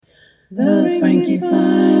The Frankie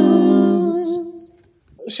Files.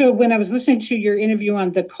 So when I was listening to your interview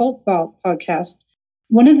on the Cult Ball podcast,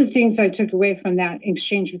 one of the things I took away from that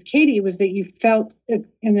exchange with Katie was that you felt an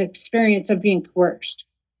experience of being coerced.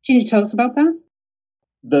 Can you tell us about that?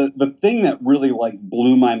 The thing that really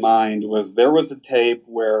blew my mind was there was a tape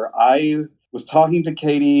where I was talking to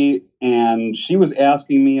Katie and she was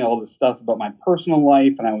asking me all this stuff about my personal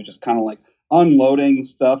life, and I was just kind of unloading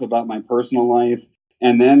stuff about my personal life.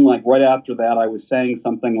 And then right after that, I was saying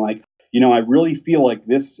something like, I really feel like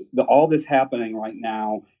all this happening right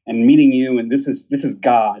now and meeting you, and this is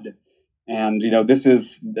God. And, this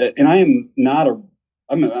is, and I am not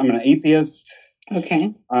I'm an atheist.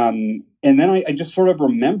 Okay. And then I just sort of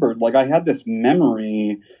remembered, I had this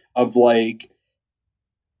memory of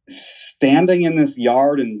standing in this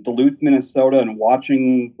yard in Duluth, Minnesota, and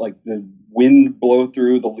watching the wind blow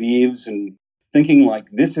through the leaves and thinking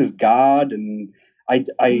this is God. And I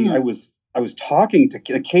was talking to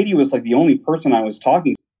Katie was the only person I was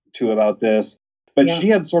talking to about this, but she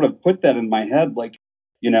had sort of put that in my head,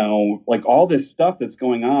 all this stuff that's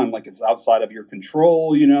going on, it's outside of your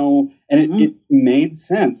control, and it made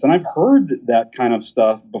sense. And I've heard that kind of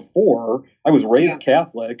stuff before. I was raised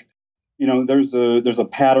Catholic. There's a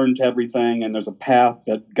pattern to everything, and there's a path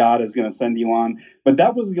that God is going to send you on. But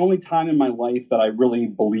that was the only time in my life that I really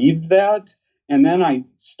believed that. And then I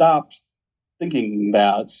stopped thinking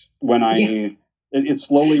that when it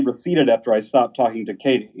slowly receded after I stopped talking to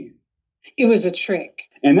Katie. It was a trick.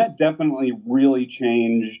 And that definitely really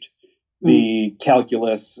changed the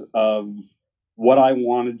calculus of what I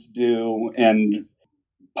wanted to do, and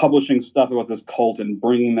publishing stuff about this cult and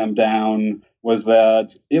bringing them down. Was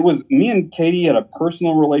that it was me and Katie had a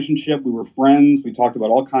personal relationship. We were friends. We talked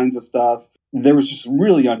about all kinds of stuff. There was just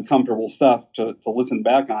really uncomfortable stuff to listen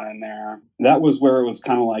back on in there. That was where it was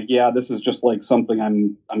kind of this is just something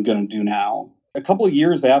I'm going to do now. A couple of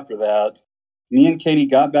years after that, me and Katie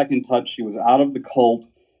got back in touch. She was out of the cult,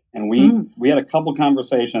 and we had a couple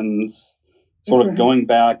conversations sort of going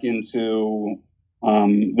back into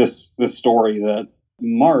this story that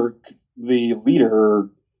Mark, the leader,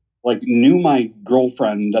 knew my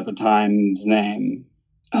girlfriend at the time's name.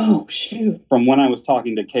 Oh, shoot. From when I was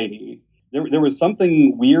talking to Katie. There was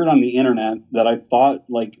something weird on the internet that I thought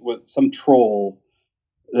with some troll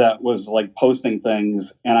that was posting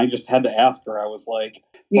things, and I just had to ask her. I was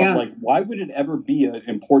why would it ever be an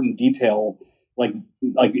important detail in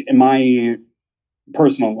my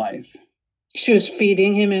personal life? She was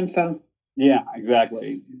feeding him info. Yeah,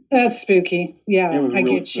 exactly. That's spooky. Yeah, it was I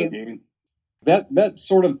really get spooky. you. That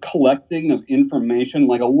sort of collecting of information,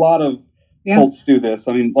 a lot of cults do this.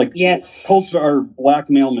 I mean, yes, cults are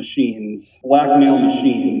blackmail machines. Blackmail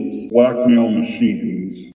machines. Blackmail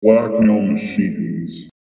machines. Blackmail machines.